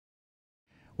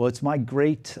Well, it's my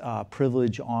great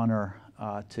privilege, honor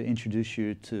to introduce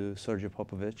you to Srdja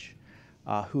Popovic,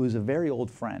 who is a very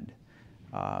old friend.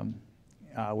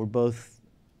 We're both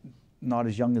not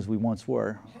as young as we once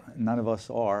were. None of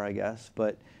us are, I guess.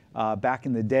 But back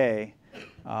in the day,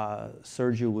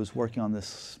 Srdja was working on this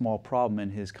small problem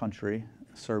in his country,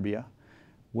 Serbia,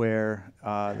 where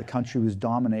the country was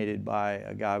dominated by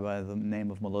a guy by the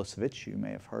name of Milosevic, you may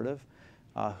have heard of,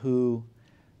 who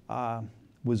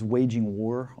was waging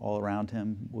war all around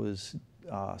him, was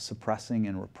suppressing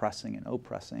and repressing and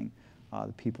oppressing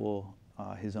the people,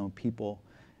 his own people,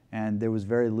 and there was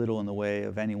very little in the way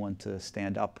of anyone to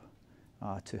stand up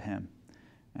to him.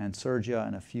 And Srdja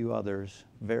and a few others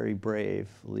very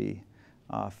bravely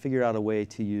figured out a way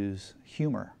to use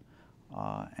humor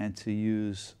and to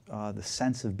use the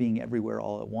sense of being everywhere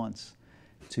all at once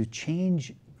to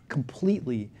change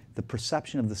completely the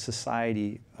perception of the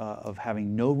society of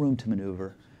having no room to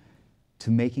maneuver, to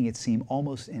making it seem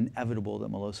almost inevitable that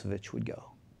Milosevic would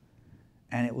go.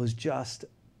 And it was just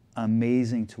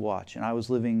amazing to watch. And I was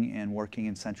living and working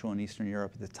in Central and Eastern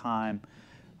Europe at the time,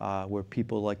 where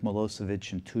people like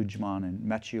Milosevic and Tudjman and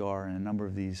Mečiar and a number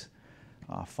of these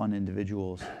fun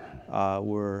individuals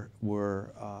were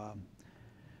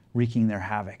wreaking their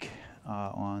havoc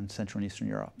on Central and Eastern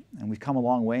Europe. And we've come a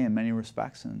long way in many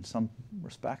respects, and in some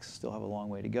respects still have a long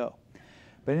way to go.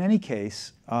 But in any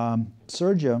case,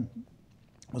 Srdja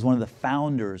was one of the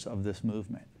founders of this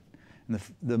movement. And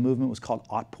the movement was called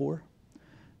Otpor,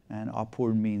 and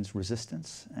Otpor means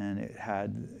resistance, and it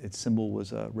had, its symbol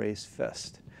was a raised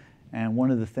fist. And one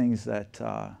of the things that,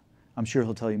 I'm sure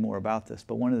he'll tell you more about this,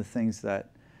 but one of the things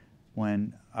that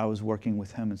when I was working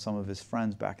with him and some of his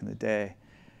friends back in the day,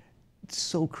 it's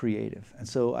so creative. And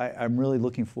so I'm really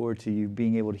looking forward to you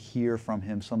being able to hear from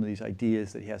him some of these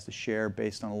ideas that he has to share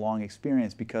based on a long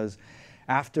experience, because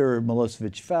after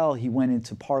Milosevic fell, he went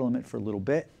into parliament for a little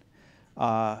bit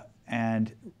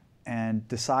and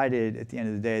decided at the end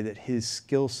of the day that his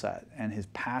skill set and his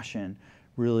passion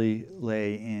really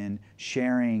lay in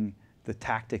sharing the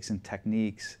tactics and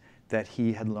techniques that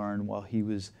he had learned while he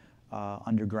was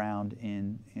underground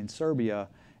in Serbia,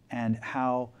 and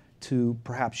how to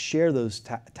perhaps share those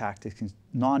tactics,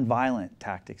 nonviolent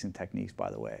tactics and techniques, by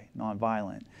the way,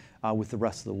 nonviolent, with the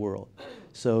rest of the world.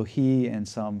 So he and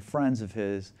some friends of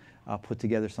his put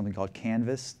together something called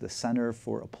Canvas, the Center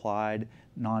for Applied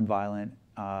Nonviolent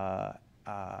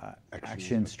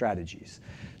Action Strategies.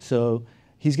 So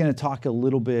he's going to talk a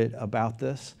little bit about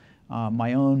this.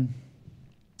 My own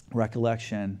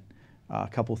recollection, a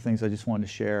couple of things I just wanted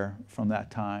to share from that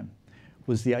time,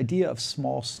 was the idea of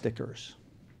small stickers.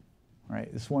 Right?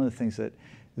 This is one of the things that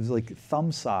was like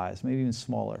thumb size, maybe even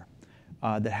smaller,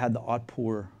 that had the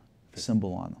Otpor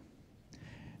symbol on them.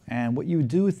 And what you would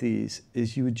do with these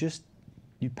is you'd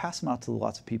pass them out to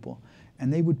lots of people,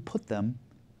 and they would put them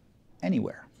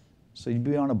anywhere. So you'd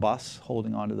be on a bus,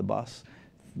 holding onto the bus,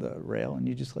 the rail, and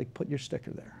you just like put your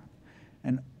sticker there.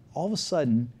 And all of a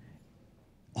sudden,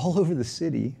 all over the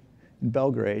city in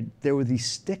Belgrade, there were these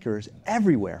stickers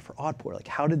everywhere for Otpor. Like,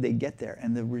 how did they get there?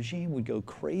 And the regime would go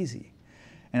crazy.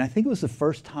 And I think it was the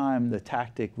first time the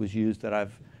tactic was used that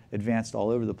I've advanced all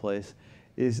over the place,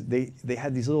 is they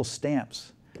had these little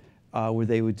stamps where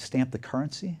they would stamp the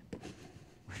currency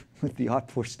with the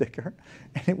Otpor sticker,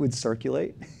 and it would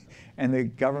circulate. And the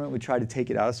government would try to take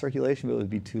it out of circulation, but it would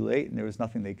be too late, and there was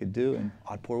nothing they could do, and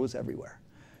Otpor was everywhere,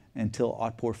 until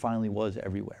Otpor finally was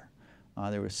everywhere.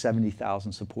 There were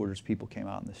 70,000 supporters, people came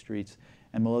out in the streets,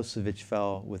 and Milosevic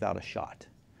fell without a shot.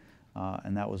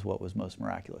 And that was what was most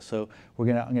miraculous. So I'm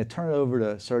going to turn it over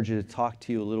to Srdja to talk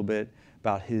to you a little bit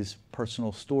about his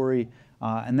personal story,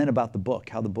 and then about the book,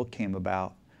 how the book came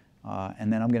about.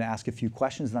 And then I'm going to ask a few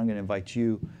questions, and I'm going to invite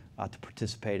you to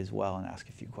participate as well and ask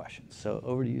a few questions. So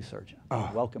over to you,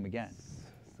 Srdja. Welcome again.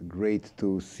 Great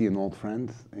to see an old friend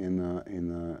in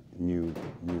a new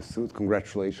suit.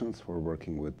 Congratulations for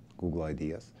working with Google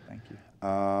Ideas. Thank you.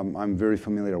 I'm very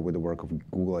familiar with the work of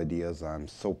Google Ideas. I'm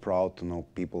so proud to know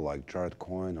people like Jared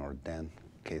Coyne or Dan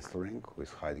Kesslering, who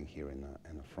is hiding here in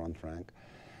the front rank.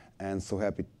 And so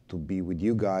happy to be with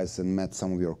you guys, and met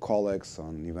some of your colleagues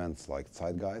on events like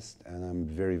Zeitgeist. And I'm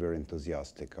very, very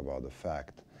enthusiastic about the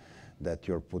fact that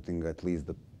you're putting at least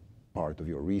the part of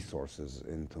your resources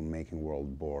into making the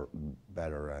world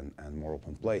better and more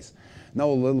open place. Now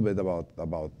a little bit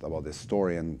about this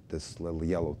story and this little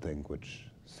yellow thing which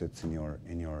sits in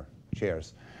your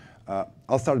chairs.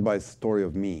 I'll start by a story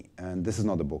of me, and this is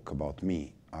not a book about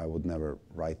me. I would never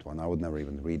write one. I would never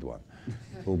even read one.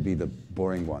 It will be the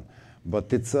boring one.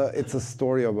 But it's a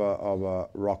story of a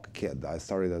rock kid. I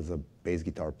started as a bass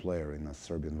guitar player in a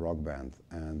Serbian rock band,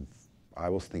 and I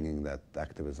was thinking that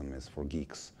activism is for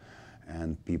geeks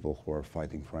and people who are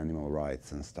fighting for animal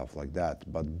rights and stuff like that.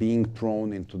 But being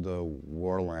thrown into the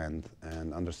warland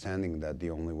and understanding that the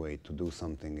only way to do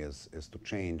something is to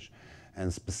change,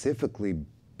 and specifically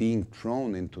being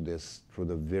thrown into this through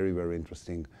the very, very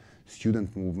interesting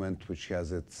student movement, which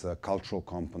has its cultural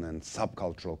component,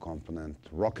 subcultural component,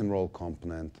 rock and roll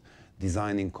component,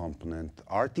 designing component,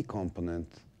 arty component,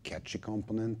 catchy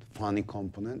component, funny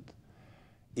component,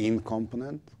 in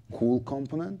component, cool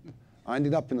component. I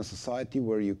ended up in a society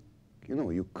where you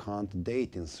can't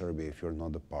date in Serbia if you're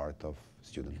not a part of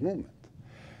student movement.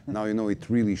 Now, it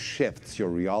really shifts your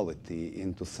reality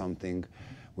into something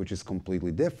which is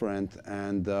completely different.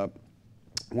 And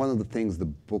one of the things the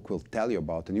book will tell you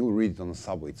about, and you'll read it on the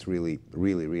subway, it's really,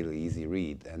 really, really easy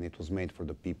read. And it was made for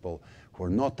the people who are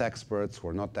not experts, who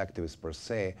are not activists per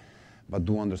se, but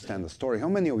do understand the story. How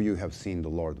many of you have seen The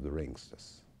Lord of the Rings?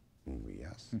 This movie,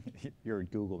 yes? You're a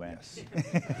Google man. Yes.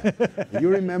 you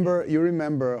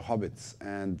remember hobbits,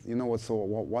 and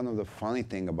one of the funny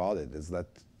thing about it is that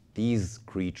these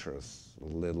creatures,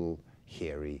 little,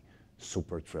 hairy,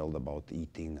 super thrilled about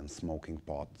eating and smoking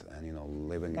pot and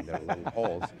living in their little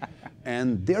holes,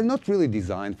 and they're not really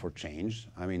designed for change.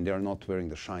 I mean, they're not wearing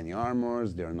the shiny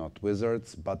armors, they're not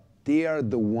wizards, but they are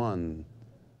the one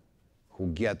who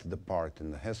get the part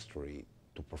in the history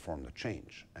to perform the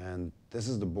change. And this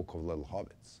is the book of Little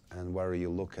Hobbits. And where you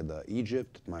look at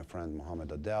Egypt, my friend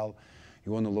Mohammed Adel,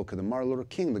 you want to look at the Martin Luther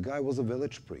King, the guy was a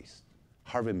village priest.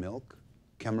 Harvey Milk,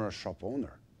 camera shop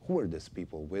owner. Who are these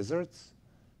people? Wizards?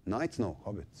 Knights? No,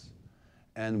 hobbits.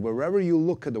 And wherever you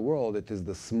look at the world, it is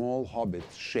the small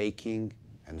hobbits shaking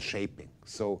and shaping.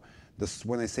 So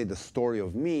when I say the story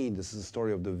of me, this is the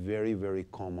story of the very, very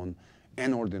common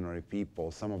and ordinary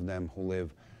people, some of them who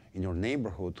live in your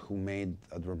neighborhood who made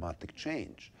a dramatic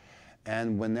change.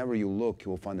 And whenever you look, you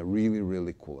will find a really,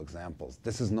 really cool examples.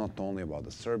 This is not only about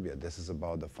the Serbia, this is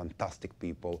about the fantastic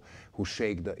people who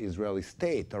shake the Israeli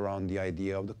state around the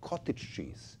idea of the cottage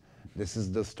cheese. This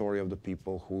is the story of the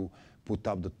people who put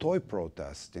up the toy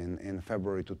protest in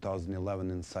February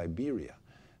 2011 in Siberia,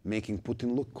 making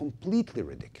Putin look completely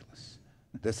ridiculous.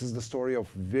 This is the story of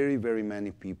very, very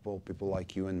many people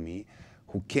like you and me,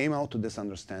 who came out to this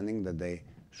understanding that they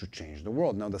should change the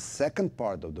world. Now, the second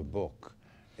part of the book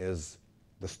is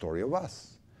the story of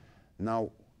us.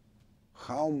 Now,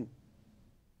 how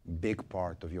big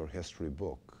part of your history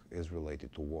book is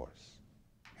related to wars?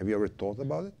 Have you ever thought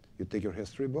about it? You take your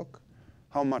history book,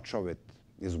 how much of it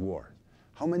is war?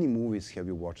 How many movies have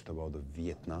you watched about the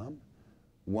Vietnam?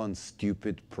 One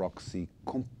stupid proxy,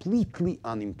 completely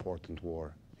unimportant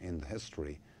war in the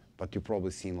history, but you've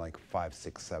probably seen like 5,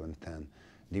 6, 7, 10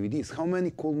 DVDs. How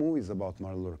many cool movies about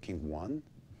Martin Luther King? One.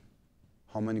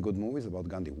 How many good movies about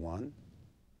Gandhi? One.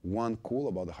 One cool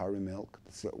about the Harvey Milk.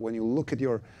 So when you look at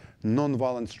your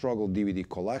Nonviolent struggle DVD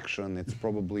collection, it's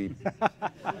probably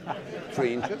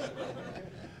 3 inches.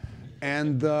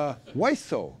 And why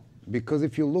so? Because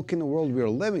if you look in the world we are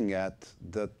living at,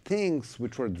 the things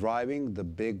which were driving the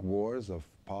big wars of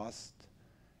past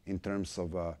in terms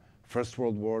of First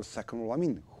World War, Second World War, I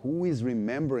mean, who is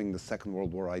remembering the Second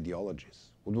World War ideologies?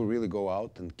 Would we really go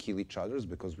out and kill each other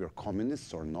because we are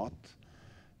communists or not?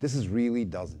 This really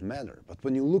doesn't matter. But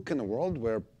when you look in a world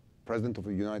where President of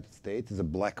the United States is a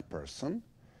black person,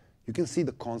 you can see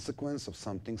the consequence of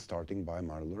something starting by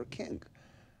Martin Luther King.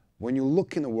 When you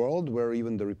look in a world where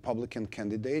even the Republican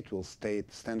candidate will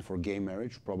stand for gay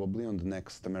marriage probably on the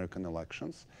next American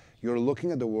elections, you're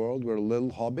looking at a world where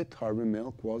little hobbit Harvey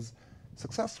Milk was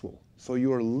successful. So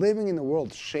you're living in a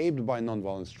world shaped by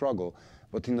nonviolent struggle,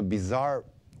 but in a bizarre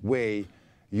way,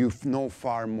 you know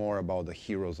far more about the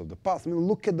heroes of the past. I mean,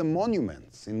 look at the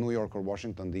monuments in New York or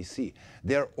Washington, D.C.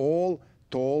 They're all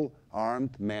tall,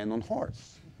 armed men on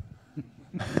horse.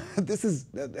 This is,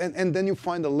 and then you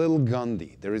find a little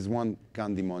Gandhi. There is one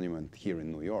Gandhi monument here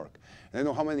in New York. And I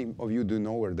know how many of you do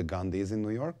know where the Gandhi is in New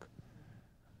York?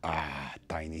 Ah,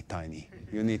 tiny, tiny.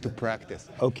 You need to practice.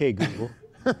 Okay, Google.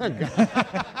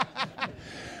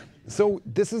 So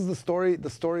this is the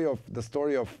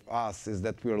story of us is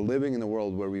that we are living in a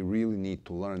world where we really need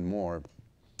to learn more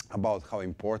about how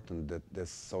important that this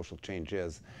social change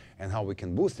is and how we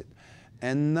can boost it.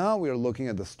 And now we are looking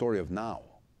at the story of now.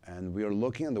 And we are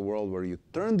looking at the world where you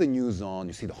turn the news on,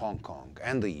 you see the Hong Kong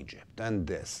and the Egypt and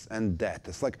this and that.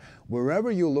 It's like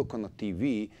wherever you look on the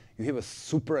TV, you have a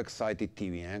super excited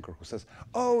TV anchor who says,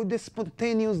 oh, this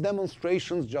spontaneous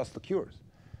demonstrations just occurs.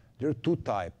 There are 2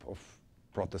 types of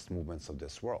protest movements of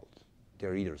this world.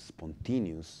 They're either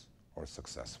spontaneous or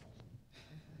successful.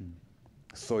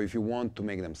 So if you want to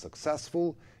make them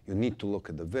successful, You need to look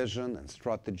at the vision and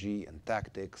strategy and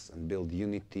tactics and build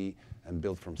unity and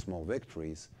build from small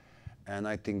victories. And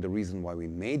I think the reason why we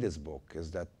made this book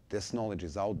is that this knowledge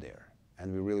is out there.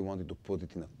 And we really wanted to put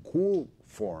it in a cool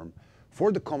form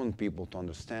for the common people to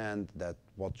understand that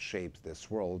what shapes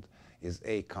this world is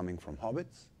A, coming from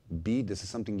hobbits, B, this is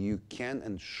something you can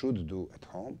and should do at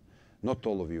home. Not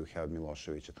all of you have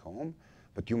Milosevic at home,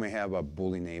 but you may have a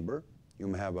bully neighbor, you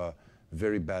may have a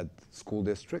very bad school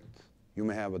district, you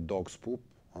may have a dog's poop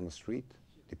on the street,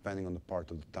 depending on the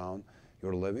part of the town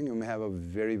you're living. You may have a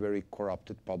very, very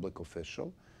corrupted public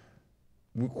official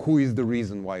who is the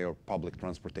reason why your public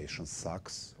transportation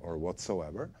sucks or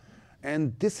whatsoever.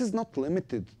 And this is not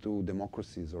limited to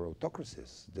democracies or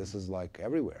autocracies. This is like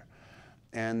everywhere.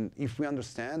 And if we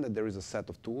understand that there is a set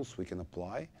of tools we can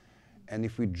apply, and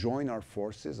if we join our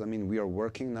forces, I mean, we are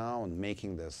working now on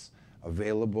making this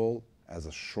available as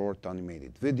a short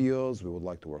animated videos. We would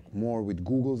like to work more with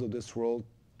Googles of this world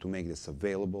to make this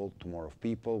available to more of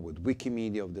people, with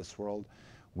Wikimedia of this world.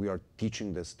 We are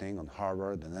teaching this thing on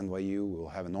Harvard and NYU. We will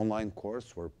have an online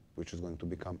course which is going to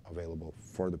become available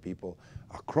for the people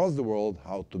across the world,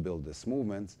 how to build these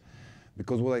movements.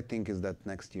 Because what I think is that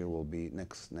next year will be,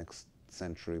 next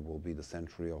century will be the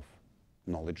century of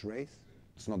knowledge race.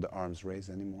 It's not the arms race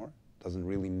anymore. It doesn't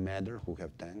really matter who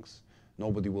have tanks.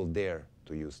 Nobody will dare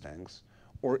to use tanks.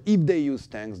 Or if they use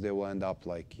tanks, they will end up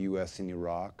like US in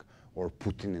Iraq or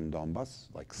Putin in Donbass,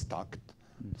 like stuck.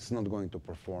 It's not going to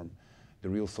perform the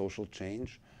real social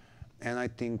change. And I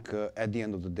think at the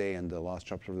end of the day, and the last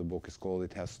chapter of the book is called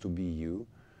It Has to Be You.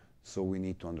 So we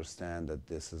need to understand that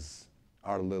this is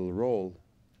our little role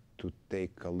to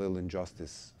take a little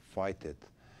injustice, fight it.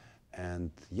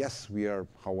 And yes, we are,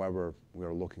 however, we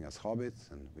are looking as hobbits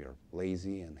and we are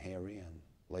lazy and hairy and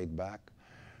laid back.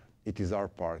 It is our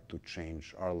part to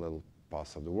change our little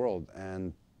parts of the world.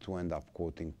 And to end up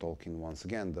quoting Tolkien once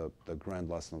again, the grand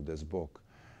lesson of this book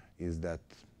is that,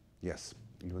 yes,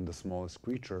 even the smallest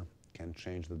creature can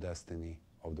change the destiny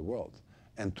of the world.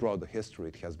 And throughout the history,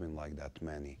 it has been like that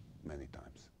many, many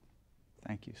times.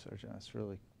 Thank you, Srdja. That's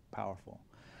really powerful.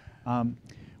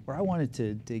 Where I wanted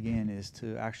to dig in is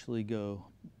to actually go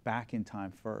back in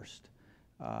time first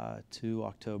to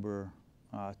October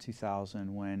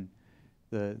 2000, when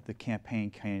the campaign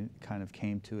kind of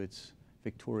came to its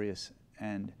victorious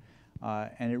end.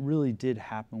 And it really did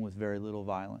happen with very little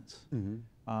violence.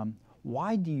 Mm-hmm.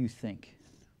 Why do you think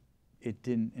it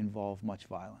didn't involve much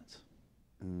violence?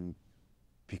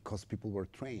 Because people were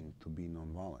trained to be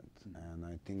nonviolent. Mm-hmm. And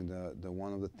I think the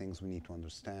one of the things we need to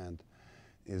understand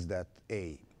is that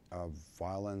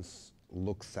violence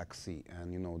looks sexy,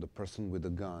 and you know, the person with the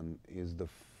gun is the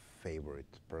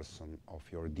favorite person of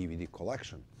your DVD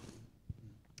collection.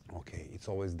 Okay, it's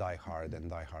always Die Hard and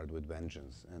Die Hard with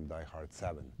Vengeance and Die Hard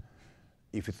 7,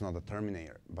 if it's not a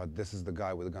Terminator. But this is the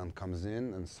guy with the gun comes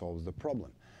in and solves the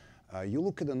problem. You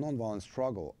look at the nonviolent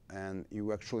struggle and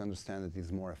you actually understand that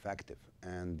it's more effective.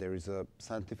 And there is a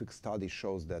scientific study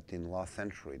shows that in the last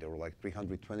century there were like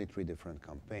 323 different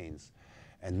campaigns,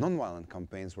 and nonviolent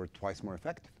campaigns were twice more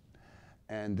effective.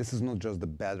 And this is not just the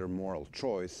better moral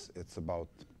choice, it's about,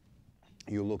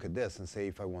 you look at this and say,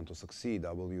 if I want to succeed,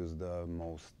 I will use the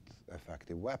most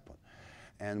effective weapon.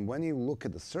 And when you look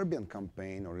at the Serbian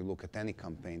campaign, or you look at any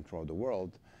campaign throughout the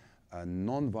world,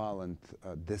 nonviolent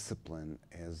discipline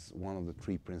is one of the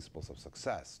three principles of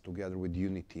success, together with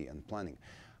unity and planning.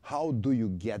 How do you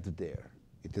get there?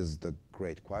 It is the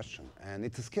great question. And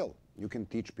it's a skill. You can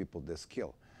teach people this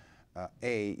skill.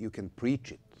 You can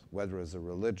preach it, whether as a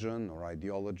religion or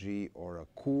ideology or a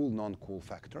cool, non-cool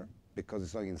factor, because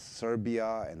it's like in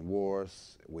Serbia and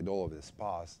wars, with all of this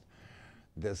past,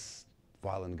 these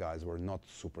violent guys were not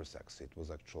super sexy. It was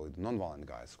actually the non-violent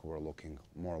guys who were looking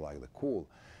more like the cool.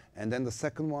 And then the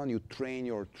second one, you train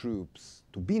your troops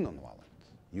to be non-violent.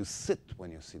 You sit when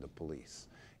you see the police.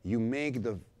 You make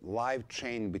the live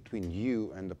chain between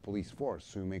you and the police force,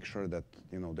 so you make sure that,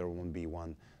 you know, there won't be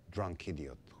one drunk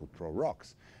idiot who throw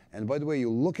rocks. And by the way, you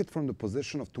look at from the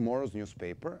position of tomorrow's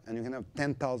newspaper, and you can have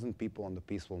 10,000 people on the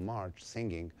peaceful march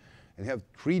singing, and have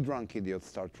 3 drunk idiots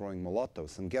start throwing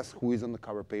Molotovs, and guess who is on the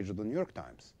cover page of the New York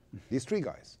Times? These 3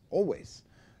 guys, always.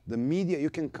 The media, you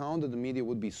can count that the media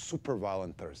would be super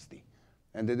violent thirsty,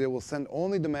 and that they will send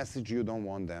only the message you don't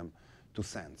want them to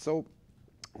send. So,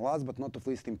 last but not of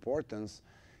least importance,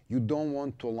 you don't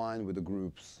want to align with the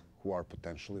groups who are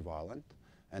potentially violent,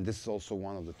 and this is also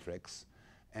one of the tricks.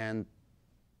 And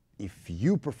if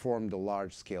you perform the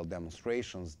large-scale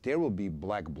demonstrations, there will be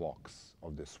black blocs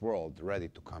of this world ready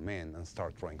to come in and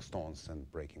start throwing stones and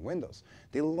breaking windows.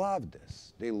 They love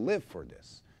this. They live for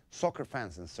this. soccer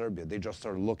fans in Serbia, they just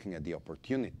are looking at the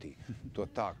opportunity to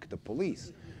attack the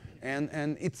police.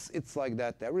 And it's like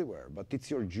that everywhere. But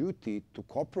it's your duty to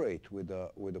cooperate with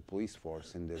the police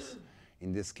force in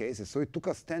this cases. So it took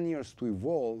us 10 years to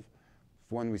evolve.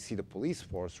 When we see the police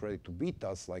force ready to beat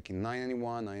us, like in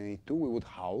 991, 982, we would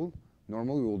howl.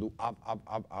 Normally we will do up, up,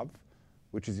 up, up,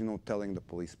 which is, telling the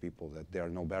police people that they are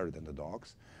no better than the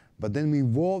dogs. But then we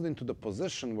evolved into the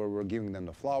position where we're giving them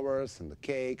the flowers and the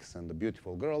cakes, and the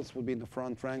beautiful girls would be in the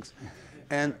front ranks.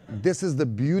 And this is the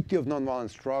beauty of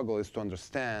nonviolent struggle, is to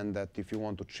understand that if you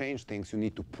want to change things, you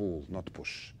need to pull, not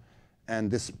push.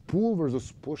 And this pull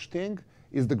versus push thing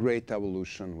is the great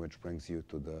evolution which brings you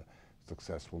to the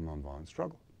successful nonviolent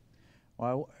struggle.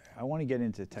 Well, I want to get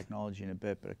into technology in a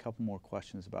bit, but a couple more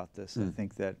questions about this. I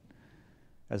think that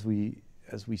as we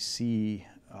see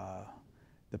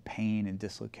the pain and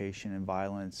dislocation and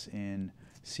violence in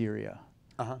Syria,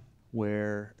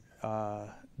 where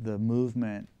the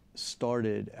movement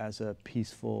started as a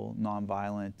peaceful,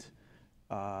 nonviolent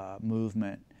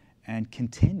movement and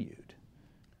continued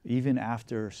even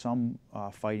after some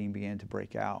fighting began to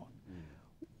break out.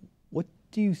 What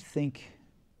do you think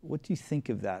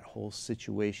of that whole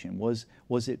situation?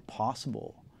 Was it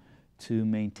possible to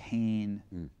maintain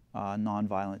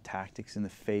nonviolent tactics in the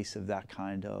face of that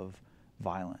kind of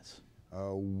violence?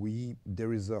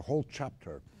 There is a whole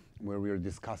chapter where we are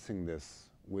discussing this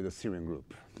with a Syrian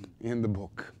group in the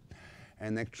book.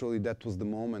 And actually that was the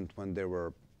moment when they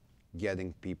were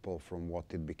getting people from what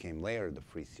it became later, the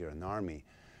Free Syrian Army.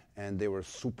 And they were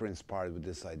super inspired with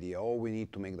this idea, oh, we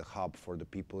need to make the hub for the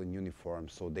people in uniform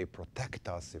so they protect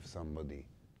us if somebody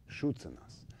shoots at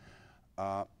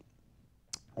us.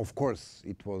 Of course,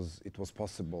 it was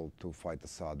possible to fight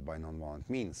Assad by nonviolent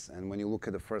means. And when you look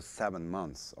at the first 7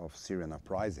 months of Syrian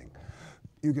uprising,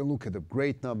 you can look at the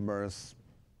great numbers,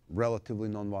 relatively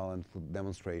nonviolent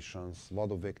demonstrations, a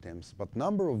lot of victims. But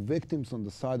number of victims on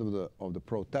the side of the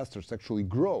protesters actually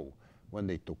grow when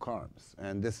they took arms.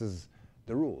 And this is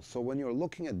the rule. So when you're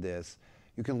looking at this,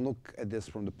 you can look at this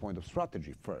from the point of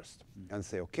strategy first and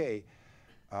say, okay,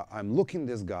 I'm looking at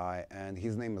this guy, and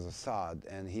his name is Assad,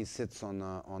 and he sits on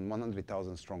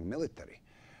 100,000 strong military.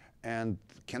 And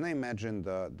can I imagine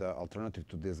the alternative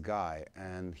to this guy?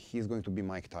 And he's going to be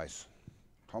Mike Tyson.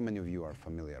 How many of you are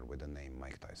familiar with the name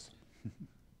Mike Tyson?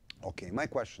 Okay, my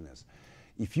question is,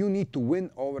 if you need to win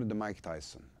over the Mike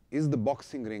Tyson, is the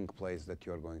boxing ring place that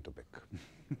you are going to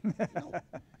pick? No.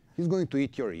 He's going to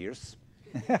eat your ears.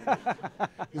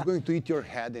 He's going to eat your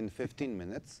head in 15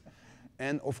 minutes.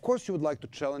 And of course you would like to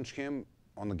challenge him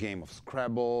on a game of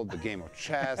Scrabble, the game of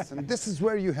chess, and this is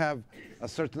where you have a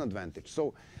certain advantage.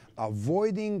 So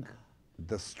avoiding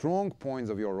the strong points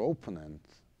of your opponent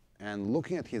and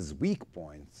looking at his weak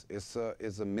points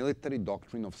is a military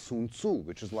doctrine of Sun Tzu,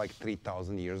 which is like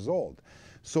 3,000 years old.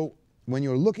 So when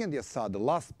you're looking at the Assad, the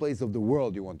last place of the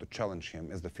world you want to challenge him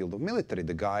is the field of military.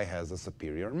 The guy has a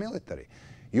superior military.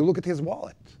 You look at his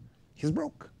wallet. He's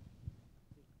broke.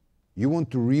 You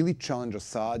want to really challenge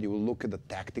Assad, you will look at the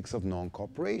tactics of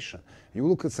non-cooperation. You will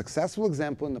look at a successful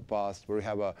example in the past where we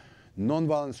have a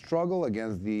non-violent struggle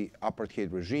against the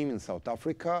apartheid regime in South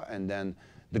Africa, and then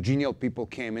the genial people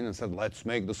came in and said, let's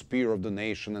make the spear of the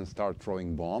nation and start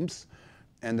throwing bombs.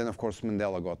 And then, of course,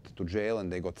 Mandela got to jail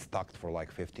and they got stuck for like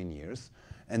 15 years.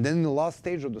 And then in the last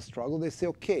stage of the struggle, they say,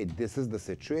 okay, this is the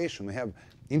situation. We have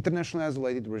internationally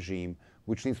isolated regime,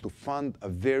 which needs to fund a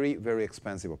very, very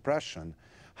expensive oppression.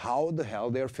 How the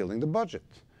hell they're filling the budget?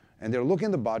 And they're looking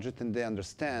at the budget and they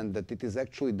understand that it is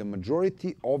actually the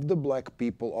majority of the black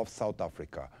people of South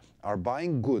Africa are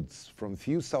buying goods from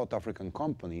few South African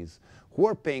companies who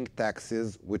are paying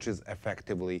taxes, which is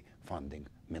effectively funding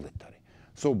military.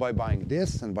 So by buying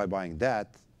this and by buying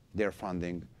that, they're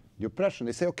funding the oppression.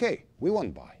 They say, okay, we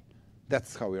won't buy.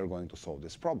 That's how we are going to solve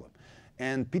this problem.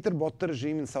 And Peter Botha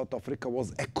regime in South Africa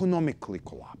was economically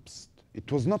collapsed. It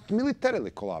was not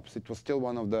militarily collapsed. It was still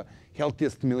one of the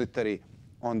healthiest military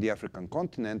on the African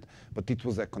continent, but it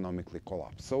was economically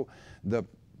collapsed. So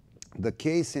the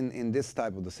case in this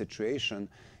type of the situation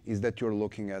is that you're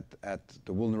looking at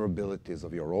the vulnerabilities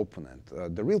of your opponent.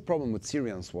 The real problem with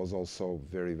Syrians was also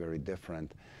very, very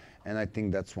different. And I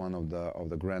think that's one of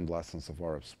the grand lessons of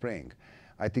Arab Spring.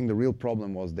 I think the real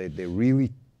problem was that they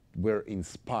really were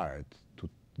inspired to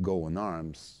go on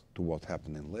arms to what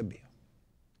happened in Libya.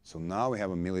 So now we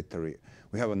have a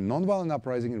nonviolent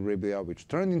uprising in Libya, which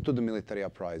turned into the military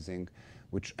uprising,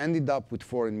 which ended up with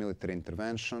foreign military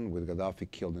intervention, with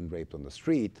Gaddafi killed and raped on the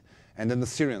street. And then the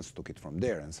Syrians took it from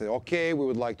there and said, okay, we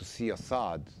would like to see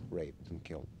Assad raped and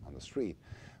killed on the street.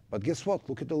 But guess what?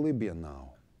 Look at the Libya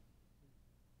now.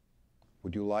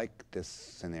 Would you like this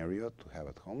scenario to have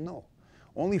at home? No.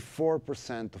 Only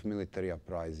 4% of military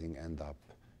uprising end up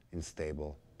in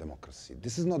stable democracy.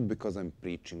 This is not because I'm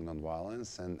preaching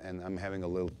nonviolence and I'm having a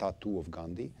little tattoo of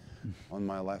Gandhi on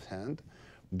my left hand.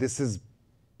 This is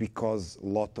because a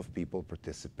lot of people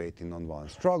participate in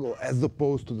nonviolent struggle as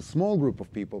opposed to the small group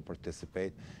of people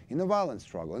participate in a violent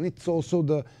struggle. And it's also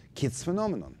the kids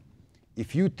phenomenon.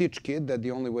 If you teach kid that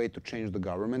the only way to change the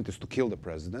government is to kill the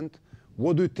president,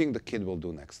 what do you think the kid will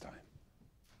do next time?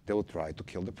 They will try to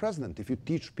kill the president. If you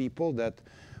teach people that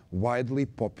widely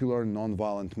popular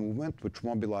nonviolent movement, which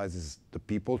mobilizes the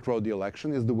people throughout the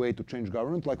election, is the way to change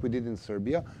government, like we did in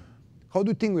Serbia, how do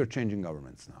you think we're changing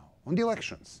governments now? On the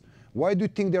elections. Why do you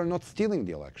think they're not stealing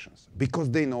the elections? Because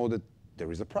they know that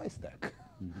there is a price tag.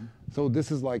 So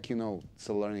this is like, it's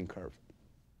a learning curve.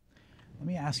 Let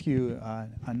me ask you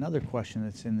another question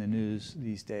that's in the news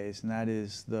these days, and that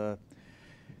is the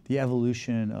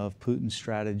evolution of Putin's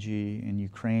strategy in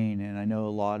Ukraine. And I know a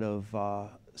lot of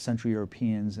Central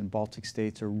Europeans and Baltic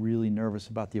states are really nervous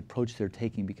about the approach they're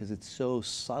taking because it's so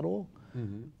subtle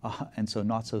and so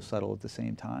not so subtle at the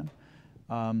same time.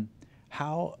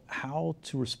 How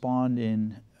to respond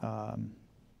in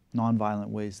nonviolent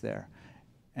ways there?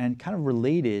 And kind of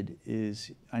related is,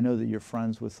 I know that you're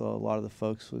friends with a lot of the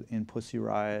folks in Pussy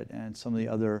Riot and some of the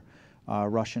other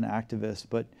Russian activists,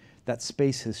 but that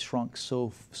space has shrunk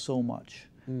so much.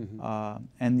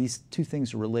 And these two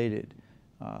things are related.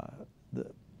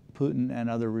 Putin and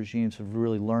other regimes have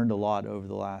really learned a lot over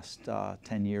the last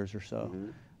 10 years or so,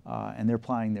 and they're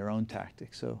applying their own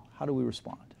tactics. So how do we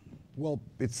respond? Well,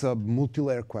 it's a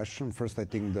multi-layer question. First, I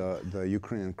think the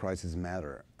Ukrainian crisis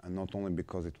matter, and not only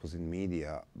because it was in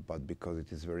media, but because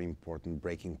it is a very important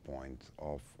breaking point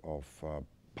of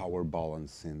power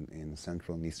balance in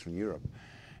Central and Eastern Europe.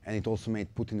 And it also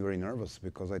made Putin very nervous,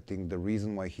 because I think the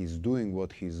reason why he's doing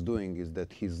what he's doing is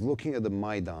that he's looking at the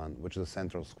Maidan, which is a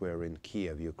central square in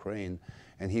Kiev, Ukraine,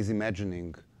 and he's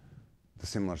imagining the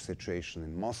similar situation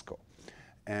in Moscow.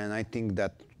 And I think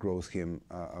that grows him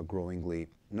growingly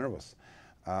nervous.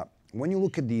 When you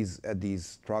look at these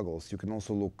struggles, you can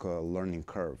also look a learning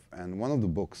curve. And one of the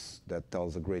books that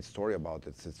tells a great story about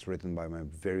it, it's written by my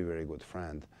very, very good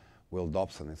friend, Will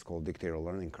Dobson. It's called Dictator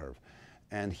Learning Curve.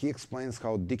 And he explains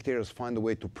how dictators find a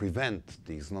way to prevent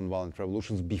these nonviolent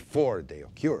revolutions before they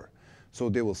occur. So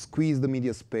they will squeeze the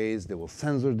media space, they will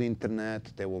censor the internet,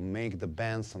 they will make the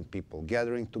bans on people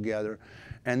gathering together,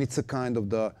 and it's a kind of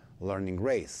the learning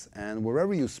race. And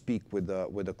wherever you speak with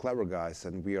the clever guys,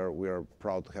 and we are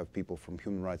proud to have people from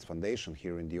Human Rights Foundation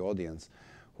here in the audience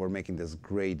who are making this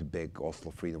great big Oslo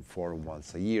Freedom Forum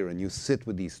once a year, and you sit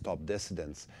with these top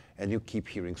dissidents and you keep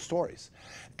hearing stories.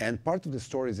 And part of the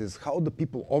stories is how the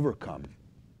people overcome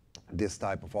this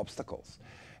type of obstacles.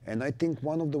 And I think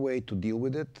one of the ways to deal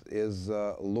with it is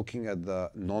looking at the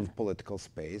non-political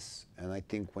space. And I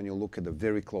think when you look at the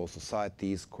very close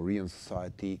societies, Korean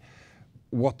society,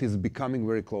 what is becoming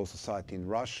very close society in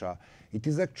Russia, it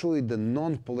is actually the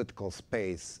non-political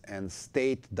space, and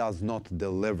state does not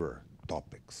deliver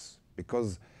topics.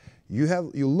 Because you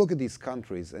look at these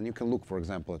countries, and you can look, for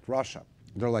example, at Russia.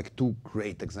 There are like two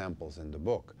great examples in the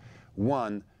book.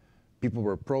 One, people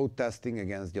were protesting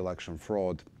against the election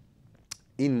fraud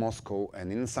in Moscow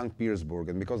and in St. Petersburg,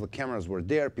 and because the cameras were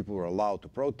there, people were allowed to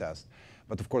protest.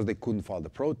 But of course, they couldn't file the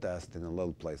protest in a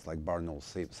little place like Barnaul,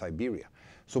 Siberia.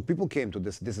 So people came to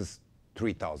this is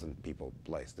 3,000 people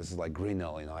place. This is like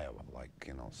Grinnell in Iowa, like,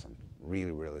 some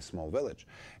really, really small village.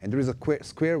 And there is a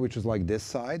square which is like this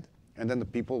side, and then the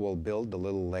people will build the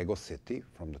little Lego city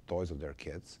from the toys of their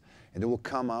kids, and they will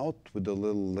come out with the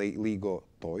little Lego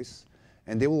toys,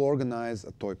 and they will organize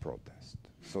a toy protest.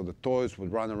 So the toys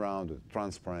would run around with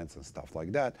transparents and stuff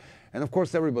like that. And of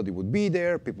course, everybody would be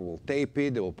there. People will tape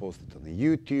it. They will post it on the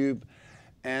YouTube.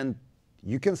 And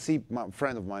you can see, a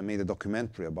friend of mine made a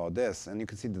documentary about this, and you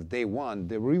can see that day one,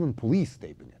 there were even police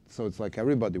taping it. So it's like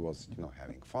everybody was,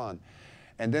 having fun.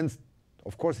 And then,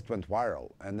 of course, it went viral.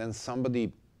 And then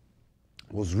somebody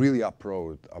was really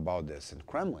uproar about this in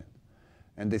Kremlin.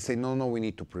 And they say, no, we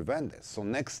need to prevent this. So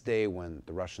next day, when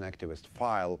the Russian activists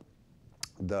file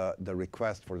the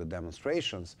request for the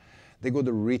demonstrations, they got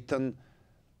a written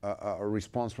a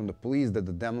response from the police that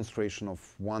the demonstration of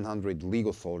 100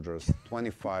 legal soldiers,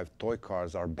 25 toy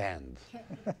cars are banned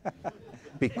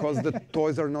because the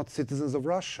toys are not citizens of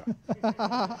Russia.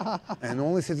 And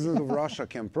only citizens of Russia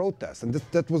can protest. And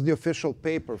that was the official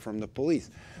paper from the police.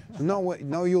 So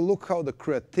now you look how the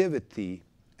creativity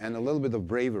and a little bit of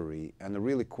bravery and a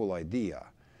really cool idea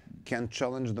can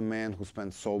challenge the man who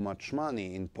spent so much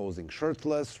money in posing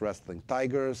shirtless, wrestling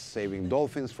tigers, saving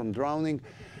dolphins from drowning,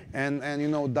 and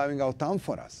diving out town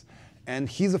for us. And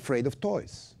he's afraid of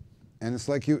toys. And it's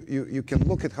like you can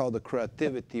look at how the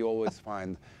creativity always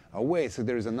find a way. So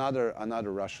there is another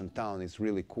Russian town. It's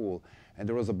really cool. And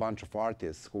there was a bunch of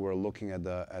artists who were looking at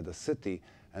the city.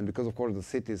 And because, of course, the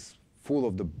city is full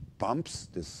of the bumps,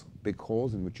 these big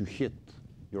holes in which you hit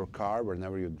your car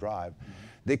whenever you drive,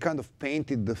 they kind of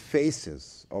painted the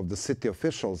faces of the city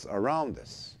officials around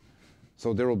this.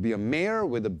 So there will be a mayor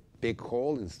with a big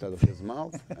hole instead of his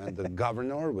mouth, and the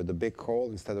governor with a big hole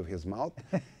instead of his mouth.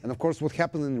 And of course, what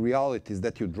happens in reality is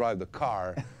that you drive the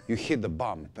car, you hit the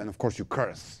bump, and of course you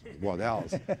curse. What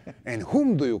else? And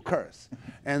whom do you curse?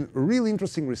 And a really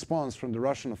interesting response from the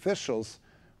Russian officials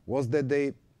was that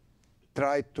they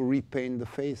tried to repaint the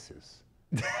faces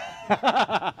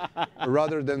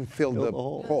rather than fill the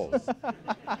holes.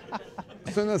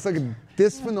 So it's like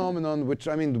this phenomenon, which,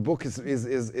 I mean, the book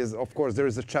is of course, there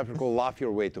is a chapter called Laugh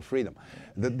Your Way to Freedom.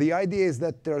 The idea is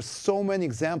that there are so many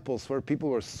examples where people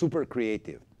were super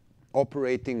creative,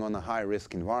 operating on a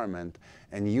high-risk environment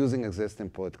and using existing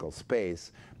political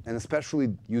space, and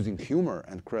especially using humor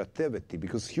and creativity,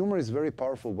 because humor is a very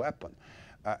powerful weapon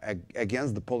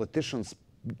against the politicians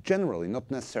generally, not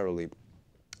necessarily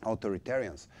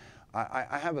authoritarians.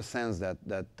 I have a sense that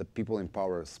the people in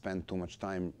power spend too much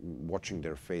time watching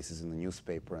their faces in the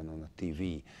newspaper and on the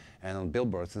TV and on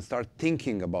billboards and start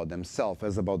thinking about themselves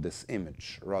as about this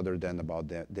image rather than about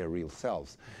their real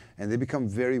selves. And they become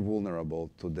very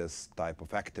vulnerable to this type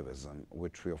of activism,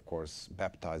 which we, of course,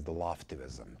 baptize the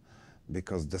loftivism,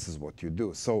 because this is what you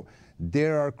do. So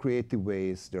there are creative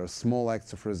ways, there are small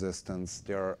acts of resistance,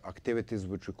 there are activities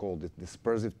which we call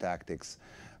dispersive tactics.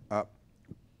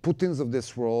 Putins of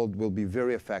this world will be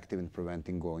very effective in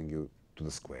preventing going you to the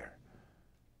square.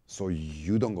 So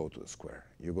you don't go to the square.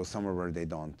 You go somewhere where they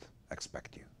don't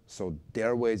expect you. So there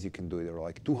are ways you can do it. There are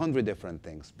like 200 different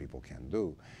things people can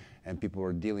do. And people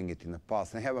were dealing it in the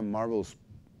past. And I have a marvelous,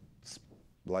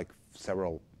 like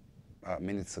several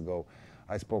minutes ago,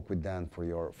 I spoke with Dan for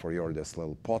your this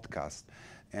little podcast.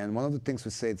 And one of the things we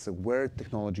say is where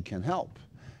technology can help.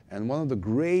 And one of the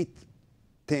great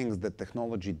things that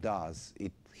technology does,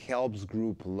 it helps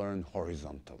group learn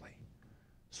horizontally.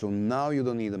 So now you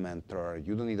don't need a mentor,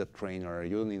 you don't need a trainer,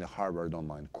 you don't need a Harvard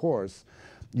online course.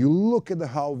 You look at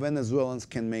how Venezuelans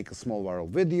can make a small viral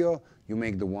video, you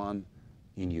make the one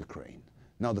in Ukraine.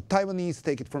 Now the Taiwanese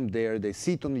take it from there, they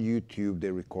see it on YouTube,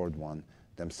 they record one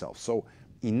themselves. So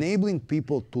enabling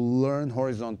people to learn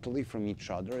horizontally from each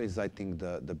other is, I think,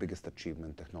 the biggest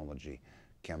achievement technology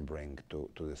can bring to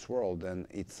this world. And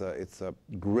it's a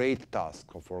great task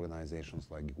of organizations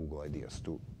like Google Ideas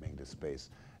to make this space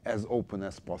as open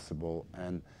as possible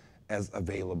and as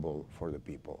available for the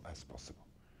people as possible.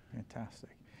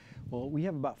 Fantastic. Well, we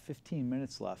have about 15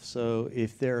 minutes left, so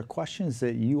if there are questions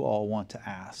that you all want to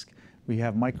ask, we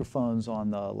have microphones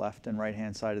on the left and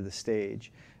right-hand side of the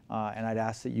stage, and I'd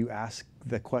ask that you ask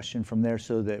the question from there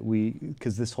so that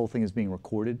because this whole thing is being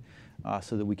recorded,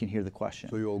 so that we can hear the question.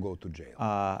 So you all go to jail.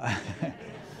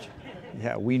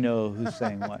 Yeah, we know who's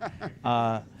saying what.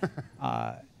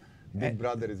 Big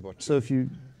Brother is watching.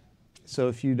 So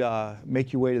if you'd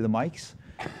make your way to the mics,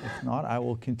 if not, I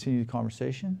will continue the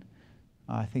conversation.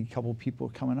 I think a couple of people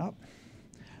are coming up.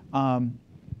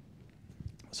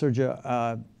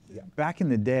 Srdja, back in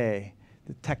the day,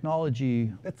 the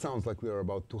technology... That sounds like we are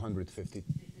about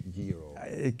 250-year-old.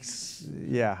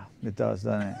 Yeah, it does,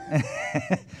 doesn't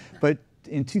it? But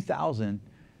in 2000,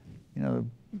 the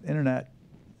internet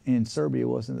in Serbia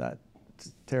wasn't that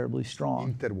terribly strong.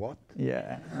 Inter what?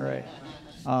 Yeah, right.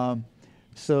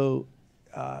 So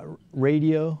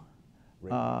radio.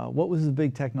 What was the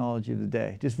big technology of the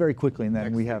day? Just very quickly, and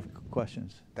then we have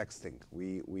questions. Texting.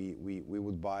 We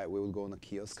would go on a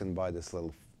kiosk and buy this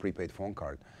little prepaid phone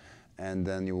card, and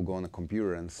then you will go on a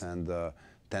computer and send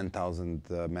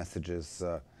 10,000 messages.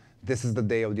 This is the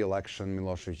day of the election.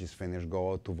 Milosevic is finished.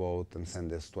 Go out to vote and send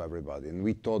this to everybody. And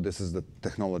we thought this is the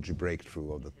technology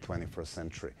breakthrough of the 21st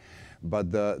century, but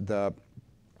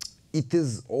it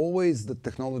is always the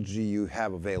technology you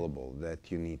have available that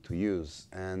you need to use.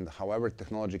 And however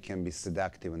technology can be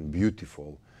seductive and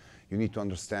beautiful, you need to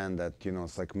understand that,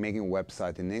 it's like making a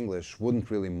website in English wouldn't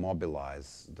really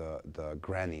mobilize the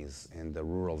grannies in the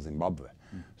rural Zimbabwe.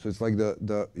 So it's like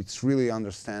it's really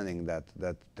understanding that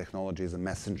technology is a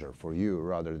messenger for you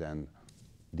rather than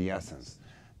the essence.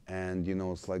 And,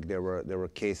 it's like there were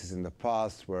cases in the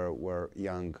past where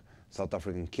young South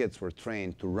African kids were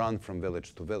trained to run from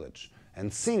village to village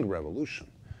and sing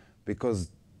revolution,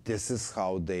 because this is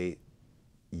how they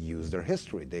use their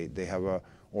history. They have an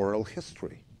oral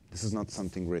history. This is not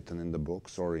something written in the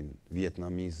books or in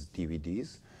Vietnamese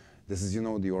DVDs. This is,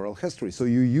 the oral history. So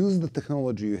you use the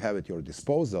technology you have at your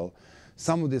disposal.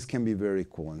 Some of this can be very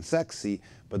cool and sexy,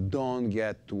 but don't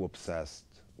get too obsessed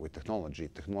with technology.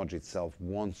 Technology itself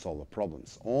won't solve the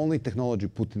problems. Only technology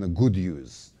put in a good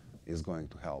use is going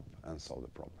to help and solve the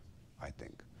problem, I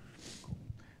think.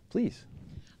 Please.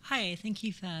 Hi, thank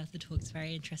you for the talk. It's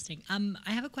very interesting.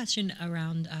 I have a question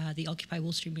around the Occupy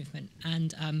Wall Street movement,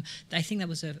 and I think that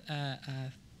was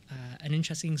an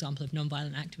interesting example of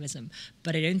nonviolent activism,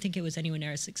 but I don't think it was anywhere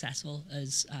near as successful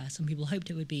as some people hoped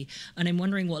it would be. And I'm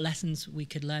wondering what lessons we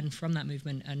could learn from that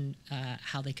movement and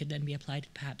how they could then be applied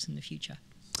perhaps in the future.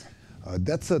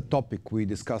 That's a topic we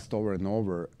discussed over and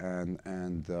over,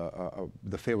 and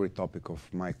the favorite topic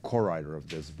of my co-writer of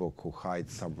this book, who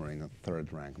hides somewhere in a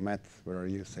third rank. Matt, where are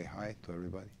you? Say hi to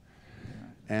everybody.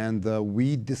 Yeah. And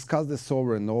we discussed this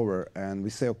over and over, and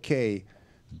we say, okay,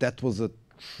 that was a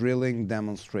thrilling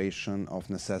demonstration of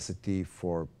necessity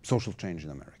for social change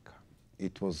in America.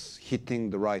 It was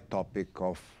hitting the right topic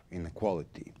of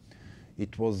inequality.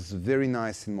 It was very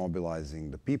nice in mobilizing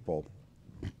the people.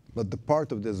 But the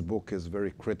part of this book is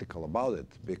very critical about it,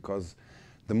 because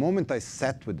the moment I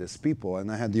sat with these people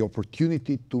and I had the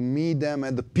opportunity to meet them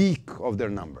at the peak of their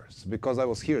numbers, because I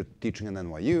was here teaching at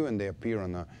NYU and they appear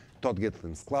on Todd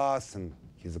Gitlin's class, and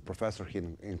he's a professor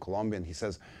here in Columbia, and he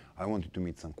says, I want you to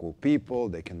meet some cool people,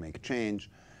 they can make change.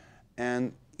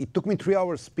 And it took me 3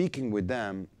 hours speaking with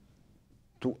them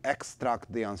to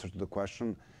extract the answer to the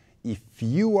question, if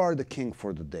you are the king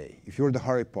for the day, if you're the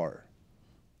Harry Potter,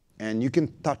 and you can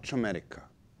touch America,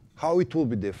 how it will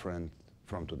be different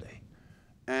from today.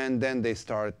 And then they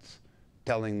start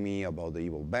telling me about the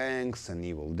evil banks and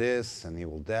evil this and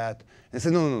evil that. And I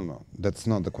said, no, that's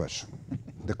not the question.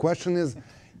 The question is,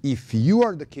 if you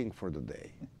are the king for the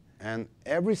day, and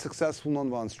every successful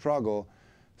nonviolent struggle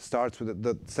starts with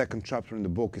the second chapter in the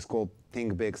book is called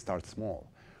Think Big, Start Small.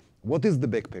 What is the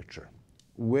big picture?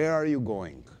 Where are you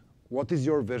going? What is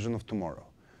your vision of tomorrow?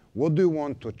 What do you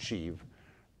want to achieve?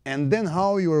 And then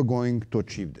how you are going to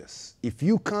achieve this. If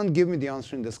you can't give me the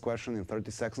answer in this question in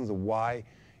 30 seconds, why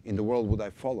in the world would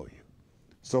I follow you?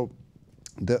 So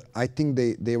I think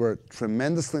they were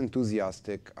tremendously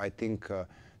enthusiastic. I think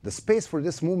the space for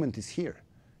this movement is here.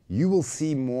 You will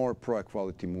see more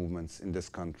pro-equality movements in this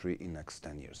country in the next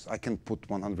 10 years. I can put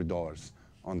 $100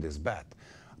 on this bet.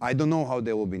 I don't know how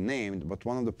they will be named, but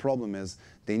one of the problems is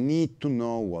they need to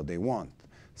know what they want.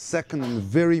 Second, and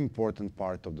very important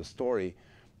part of the story,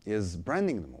 is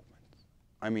branding the movement.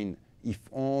 I mean, if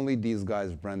only these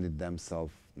guys branded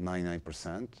themselves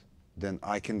 99%, then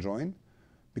I can join.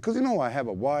 Because, I have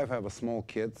a wife, I have small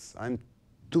kids. I'm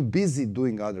too busy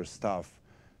doing other stuff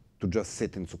to just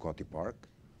sit in Zuccotti Park.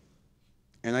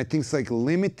 And I think it's like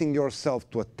limiting yourself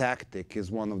to a tactic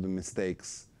is one of the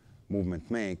mistakes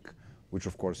movement make, which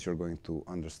of course you're going to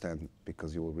understand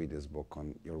because you will read this book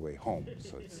on your way home.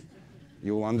 So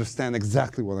you will understand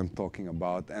exactly what I'm talking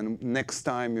about. And next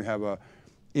time you have an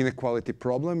inequality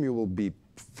problem, you will be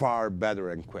far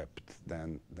better equipped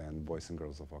than boys and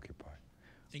girls of Occupy.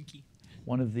 Thank you.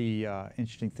 One of the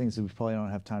interesting things that we probably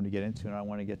don't have time to get into, and I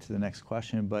want to get to the next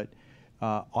question, but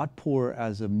Otpor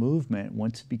as a movement,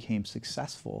 once it became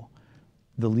successful,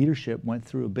 the leadership went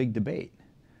through a big debate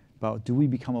about, do we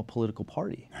become a political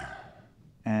party?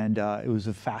 And it was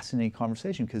a fascinating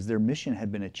conversation because their mission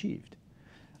had been achieved.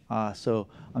 So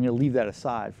I'm going to leave that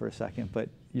aside for a second, but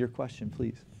your question,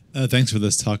 please. Thanks for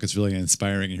this talk. It's really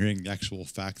inspiring, and hearing the actual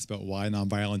facts about why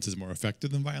nonviolence is more effective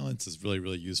than violence is really,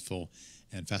 really useful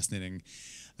and fascinating.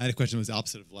 I had a question that was the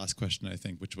opposite of the last question, I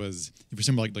think, which was, if you're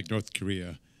somewhere like North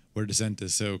Korea, where dissent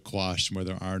is so quashed, where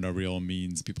there are no real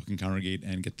means people can congregate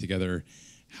and get together,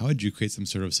 how would you create some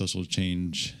sort of social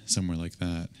change somewhere like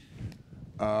that?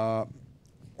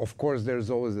 Of course, there's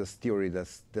always this theory that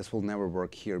this will never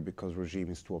work here because regime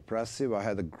is too oppressive. I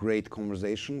had a great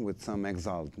conversation with some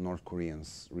exiled North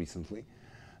Koreans recently,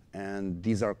 and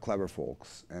these are clever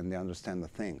folks, and they understand the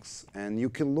things. And you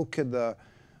can look at the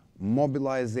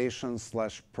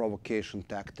mobilization/provocation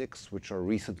tactics, which are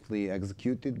recently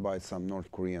executed by some North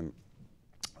Korean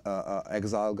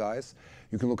exile guys.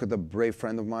 You can look at a brave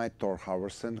friend of mine, Thor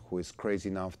Halvorsen, who is crazy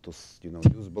enough to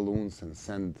use balloons and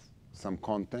send some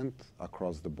content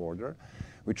across the border,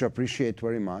 which I appreciate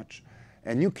very much.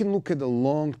 And you can look at the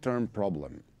long-term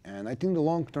problem. And I think the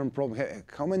long-term problem,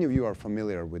 how many of you are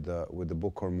familiar with the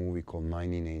book or movie called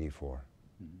 1984?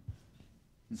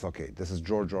 Mm-hmm. It's okay, this is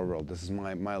George Orwell, this is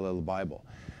my little Bible.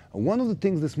 One of the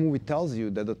things this movie tells you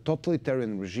that the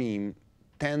totalitarian regime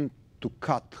tend to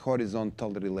cut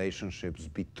horizontal relationships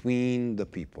between the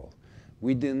people,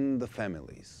 within the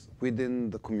families, within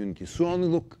the communities. So only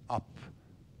look up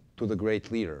to the great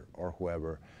leader or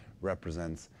whoever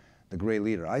represents the great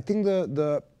leader. I think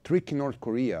the trick in North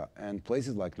Korea and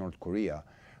places like North Korea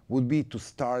would be to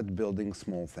start building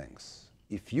small things.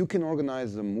 If you can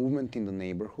organize a movement in the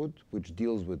neighborhood which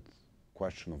deals with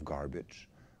question of garbage,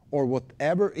 or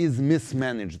whatever is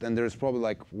mismanaged, and there's probably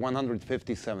like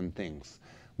 157 things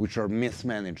which are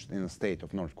mismanaged in the state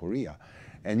of North Korea,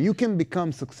 and you can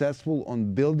become successful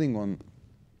on building on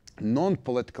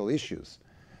non-political issues.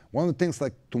 One of the things,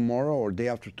 like tomorrow or day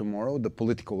after tomorrow, the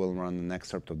Politico will run an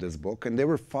excerpt of this book, and they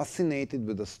were fascinated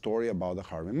with the story about the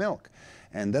Harvey Milk.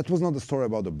 And that was not the story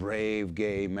about a brave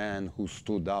gay man who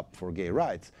stood up for gay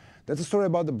rights. That's a story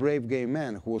about the brave gay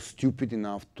man who was stupid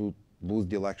enough to lose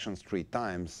the elections 3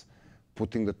 times,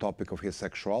 putting the topic of his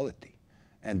sexuality.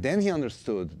 And then he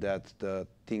understood that the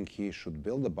thing he should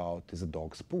build about is a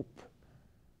dog's poop.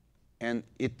 And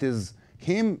it is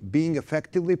him being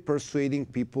effectively persuading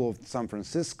people of San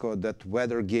Francisco that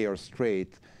whether gay or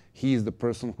straight, he is the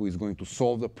person who is going to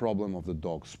solve the problem of the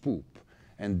dog's poop.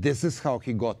 And this is how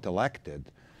he got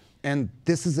elected. And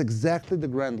this is exactly the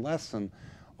grand lesson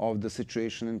of the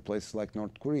situation in places like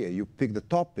North Korea. You pick the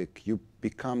topic, you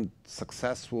become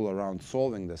successful around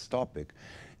solving this topic.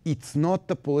 It's not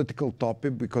a political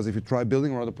topic, because if you try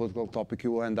building around a political topic,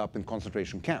 you will end up in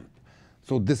concentration camp.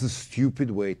 So this is a stupid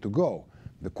way to go.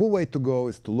 The cool way to go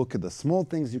is to look at the small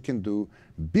things you can do,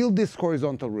 build this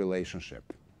horizontal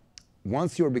relationship.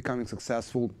 Once you're becoming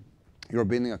successful, you're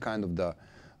building a kind of the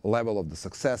level of the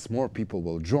success, more people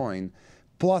will join,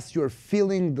 plus you're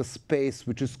filling the space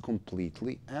which is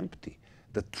completely empty.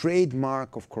 The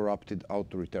trademark of corrupted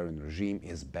authoritarian regime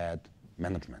is bad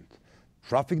management.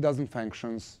 Traffic doesn't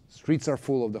function, streets are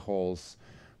full of the holes,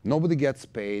 nobody gets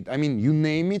paid. I mean, you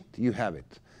name it, you have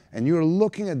it. And you're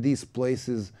looking at these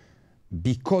places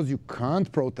because you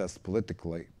can't protest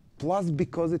politically, plus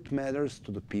because it matters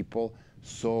to the people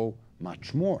so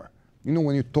much more. You know,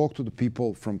 when you talk to the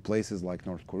people from places like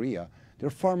North Korea, they're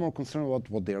far more concerned about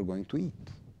what they're going to eat,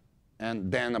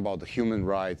 and then about the human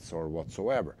rights or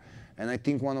whatsoever. And I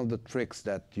think one of the tricks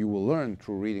that you will learn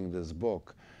through reading this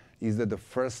book is that the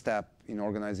first step in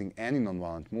organizing any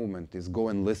nonviolent movement is go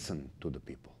and listen to the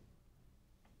people.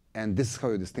 And this is how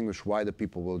you distinguish why the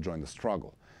people will join the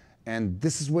struggle. And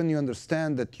this is when you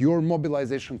understand that your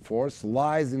mobilization force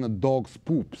lies in the dog's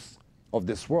poops of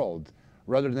this world,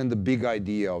 rather than the big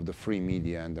idea of the free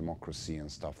media and democracy and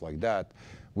stuff like that,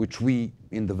 which we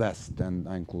in the West, and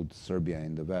I include Serbia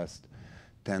in the West,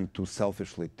 tend to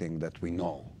selfishly think that we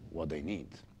know what they need.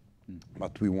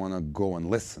 But we want to go and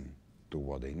listen to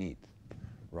what they need,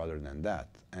 rather than that,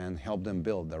 and help them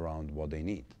build around what they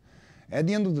need. At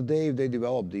the end of the day, if they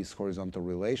develop these horizontal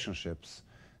relationships,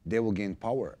 they will gain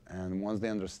power. And once they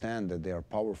understand that they are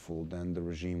powerful, then the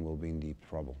regime will be in deep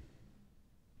trouble.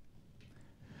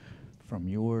 From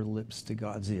your lips to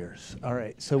God's ears. All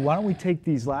right, so why don't we take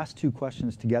these last 2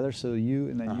 questions together, so you,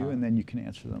 and then you can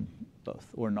answer them both,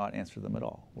 or not answer them at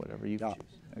all, whatever you choose.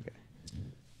 Okay.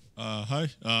 Hi,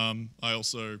 I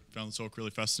also found the talk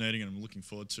really fascinating, and I'm looking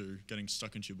forward to getting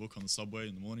stuck into your book on the subway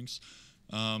in the mornings.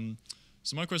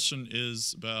 So my question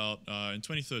is about, in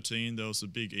 2013, there was a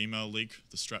big email leak,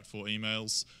 the Stratfor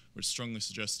emails, which strongly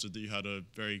suggested that you had a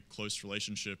very close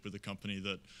relationship with a company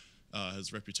that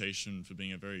has a reputation for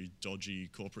being a very dodgy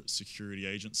corporate security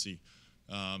agency.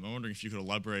 I'm wondering if you could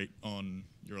elaborate on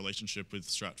your relationship with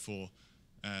Stratfor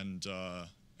and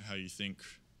how you think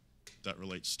that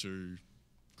relates to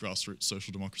grassroots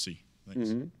social democracy. Thanks.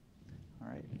 All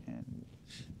right,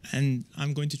 and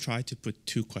I'm going to try to put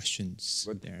 2 questions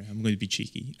there. I'm going to be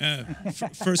cheeky.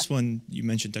 First one, you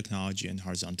mentioned technology and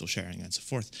horizontal sharing and so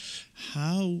forth.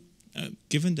 How,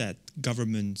 given that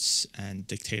governments and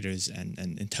dictators and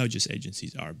intelligence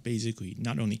agencies are basically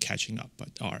not only catching up, but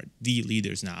are the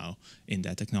leaders now in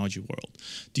that technology world,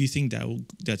 do you think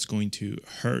that's going to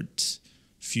hurt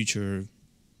future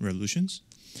revolutions?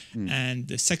 And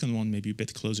the second one, maybe a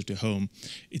bit closer to home,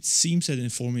 it seems that in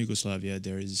former Yugoslavia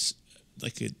there is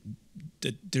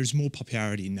there's more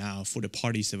popularity now for the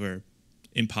parties that were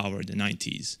in power in the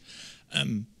 90s.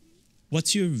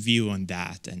 What's your view on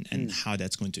that, and how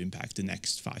that's going to impact the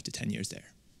next 5 to 10 years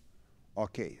there?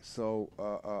 Okay, so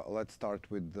let's start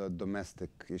with the domestic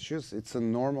issues. It's a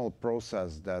normal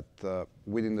process that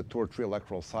within the 2 or 3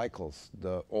 electoral cycles,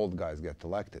 the old guys get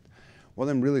elected. What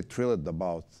I'm really thrilled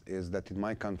about is that in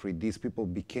my country, these people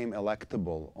became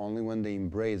electable only when they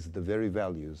embraced the very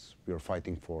values we were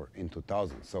fighting for in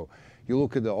 2000. So you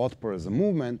look at the Otpor as a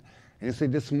movement, and you say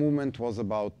this movement was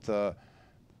about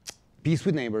peace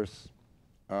with neighbors,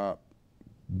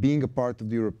 being a part of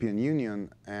the European Union,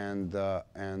 and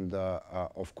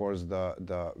of course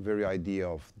the very idea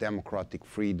of democratic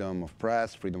freedom of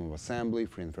press, freedom of assembly,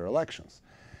 free and fair elections.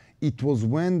 it was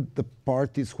when the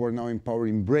parties who are now in power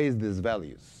embraced these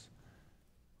values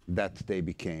that they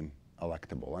became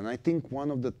electable. And I think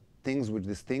one of the things which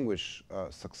distinguish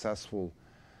successful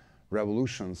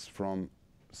revolutions from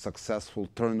successful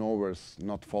turnovers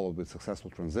not followed with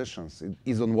successful transitions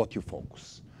is on what you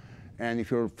focus. And if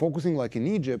you're focusing, like in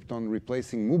Egypt, on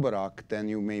replacing Mubarak, then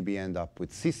you maybe end up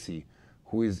with Sisi,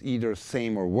 who is either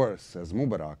same or worse as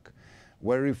Mubarak.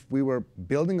 Where if we were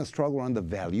building a struggle around the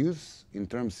values, in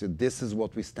terms of this is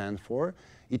what we stand for,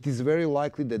 it is very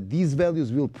likely that these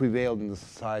values will prevail in the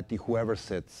society, whoever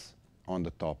sits on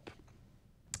the top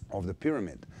of the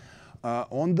pyramid.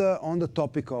 On the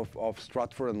topic of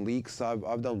Stratford and leaks,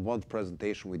 I've done one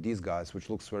presentation with these guys, which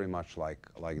looks very much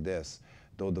like this,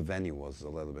 though the venue was a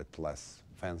little bit less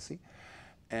fancy.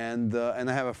 And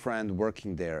I have a friend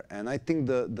working there. And I think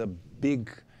the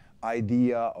big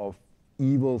idea of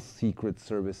evil secret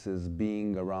services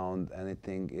being around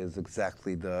anything is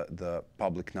exactly the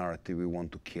public narrative we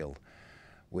want to kill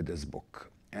with this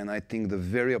book. And I think the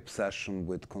very obsession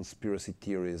with conspiracy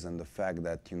theories and the fact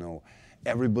that, you know,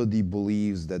 everybody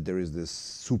believes that there is this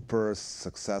super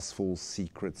successful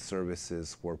secret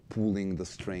services who are pulling the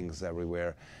strings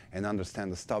everywhere and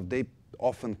understand the stuff, they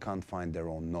often can't find their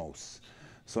own nose.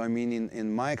 So I mean,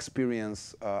 in my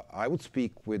experience, I would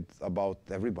speak with about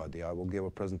everybody. I will give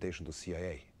a presentation to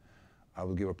CIA. I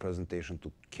will give a presentation to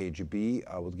KGB.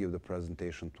 I will give the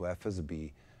presentation to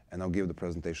FSB, and I'll give the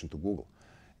presentation to Google.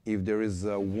 If there is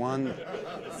one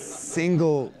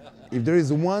single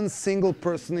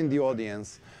person in the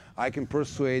audience, I can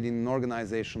persuade in an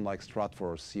organization like Stratford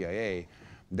or CIA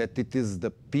that it is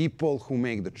the people who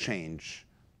make the change,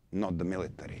 not the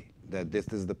military. That this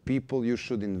is the people you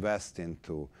should invest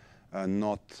into,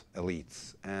 not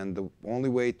elites. And the only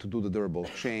way to do the durable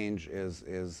change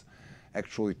is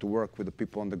actually to work with the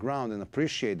people on the ground and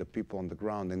appreciate the people on the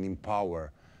ground and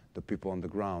empower the people on the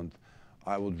ground.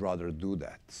 I would rather do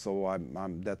that. So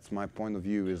that's my point of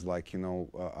view, is like, you know,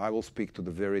 I will speak to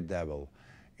the very devil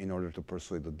in order to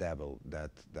persuade the devil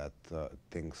that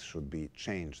things should be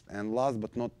changed. And last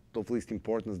but not of least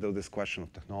importance, though, this question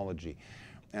of technology.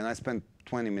 And I spent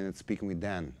 20 minutes speaking with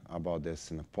Dan about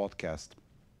this in a podcast.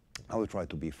 I will try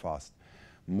to be fast.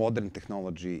 Modern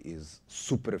technology is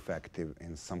super effective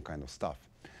in some kind of stuff.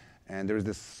 And there's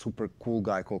this super cool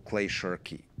guy called Clay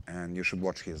Shirky, and you should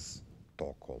watch his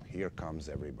talk called Here Comes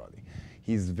Everybody.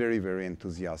 He's very, very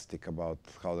enthusiastic about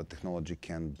how the technology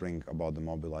can bring about the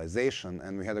mobilization,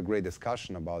 and we had a great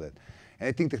discussion about it. And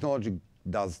I think technology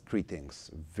does three things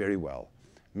very well.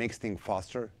 Makes things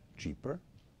faster, cheaper,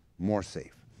 more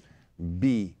safe.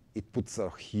 B, it puts a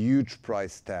huge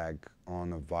price tag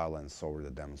on violence over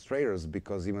the demonstrators,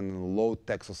 because even in a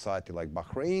low-tech society like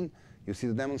Bahrain, you see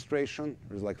the demonstration,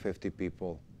 there's like 50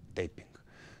 people taping.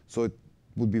 So it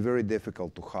would be very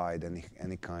difficult to hide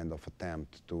any kind of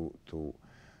attempt to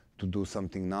do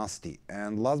something nasty.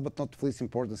 And last but not least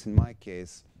importance, in my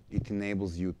case, it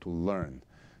enables you to learn.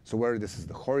 So whether this is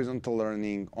the horizontal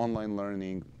learning, online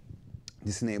learning,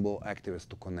 this enables activists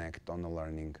to connect on the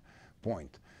learning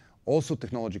point. Also,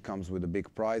 technology comes with a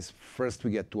big price. First, we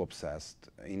get too obsessed.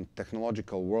 In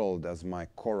technological world, as my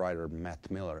co-writer Matt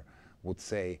Miller would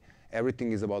say,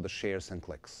 everything is about the shares and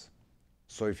clicks.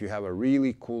 So if you have a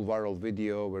really cool viral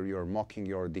video where you're mocking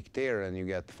your dictator and you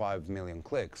get 5 million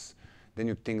clicks, then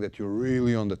you think that you're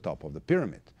really on the top of the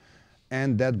pyramid.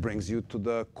 And that brings you to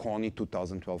the Kony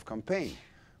 2012 campaign,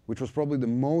 which was probably the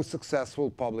most successful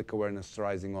public awareness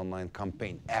raising online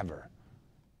campaign ever.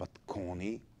 But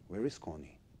Kony, where is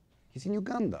Kony? He's in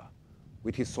Uganda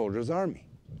with his soldiers' army.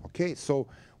 Okay, so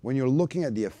when you're looking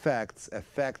at the effects,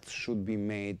 effects should be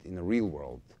made in the real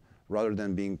world, rather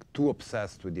than being too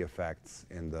obsessed with the effects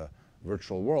in the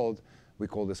virtual world. We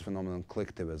call this phenomenon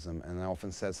clicktivism. And I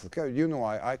often say, okay, you know,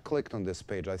 I clicked on this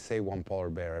page. I say one polar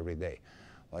bear every day,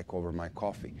 like over my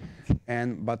coffee.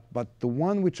 But the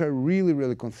one which I really,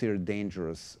 really consider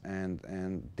dangerous and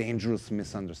dangerous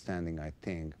misunderstanding, I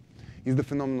think, is the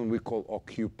phenomenon we call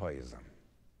Occupyism.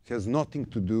 It has nothing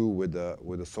to do with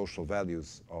the social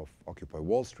values of Occupy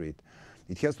Wall Street.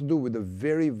 It has to do with the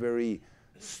very, very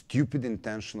stupid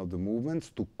intention of the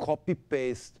movements to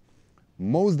copy-paste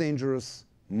most dangerous,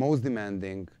 most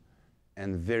demanding,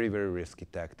 and very, very risky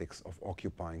tactics of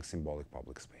occupying symbolic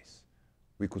public space.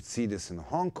 We could see this in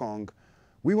Hong Kong.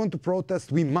 We want to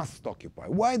protest, we must occupy.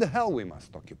 Why the hell we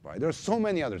must occupy? There are so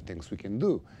many other things we can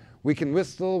do. We can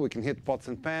whistle, we can hit pots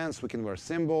and pans, we can wear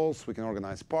symbols, we can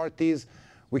organize parties,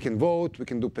 we can vote, we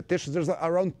can do petitions. There's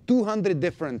around 200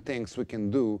 different things we can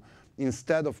do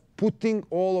instead of putting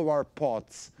all of our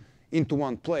pots into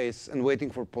one place and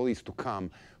waiting for police to come.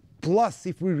 Plus,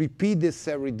 if we repeat this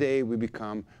every day, we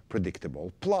become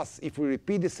predictable. Plus, if we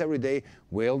repeat this every day,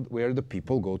 where the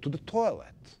people go to the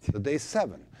toilet, the day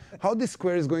 7. How this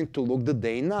square is going to look the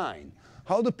day 9.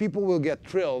 How the people will get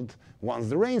thrilled once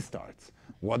the rain starts.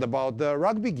 What about the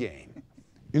rugby game?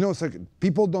 You know, it's like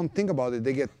people don't think about it,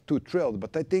 they get too thrilled.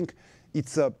 But I think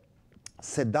it's a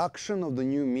seduction of the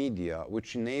new media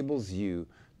which enables you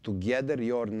to gather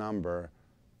your number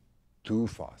too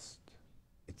fast.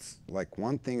 It's like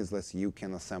one thing is that you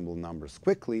can assemble numbers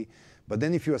quickly, but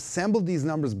then if you assemble these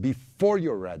numbers before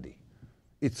you're ready,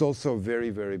 it's also a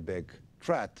very, very big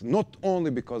threat, not only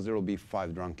because there will be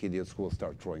 5 drunk idiots who will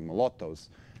start throwing Molotovs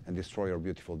and destroy your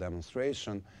beautiful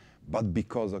demonstration, but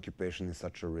because occupation is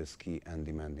such a risky and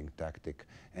demanding tactic.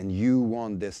 And you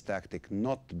want this tactic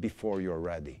not before you're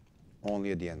ready,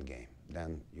 only at the end game.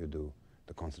 Then you do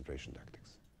the concentration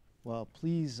tactics. Well,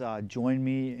 please join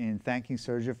me in thanking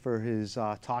Srdja for his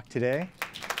talk today.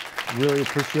 Really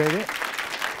appreciate it.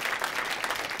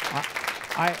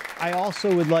 I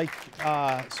also would like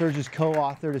Srdja's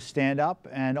co-author to stand up,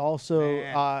 and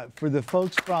also for the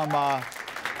folks from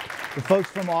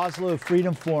Oslo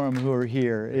Freedom Forum who are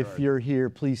here, if you're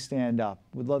here, please stand up.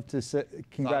 We'd love to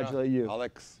congratulate you.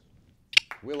 Alex,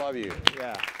 we love you.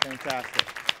 Yeah, fantastic.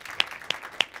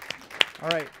 All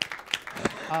right.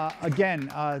 Again,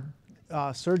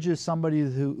 Srdja is somebody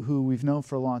who we've known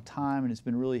for a long time and has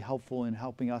been really helpful in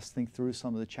helping us think through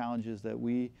some of the challenges that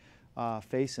we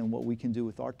face and what we can do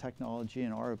with our technology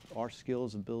and our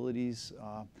skills, abilities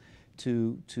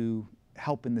to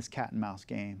help in this cat and mouse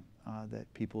game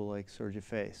that people like Srdja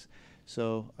face.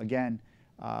 So again,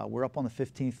 we're up on the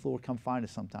 15th floor. Come find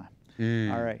us sometime.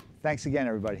 All right. Thanks again,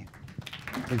 everybody.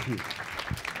 Thank you.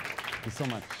 Thank you so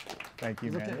much. Thank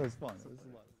you, man. It was fun. It was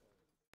a lot.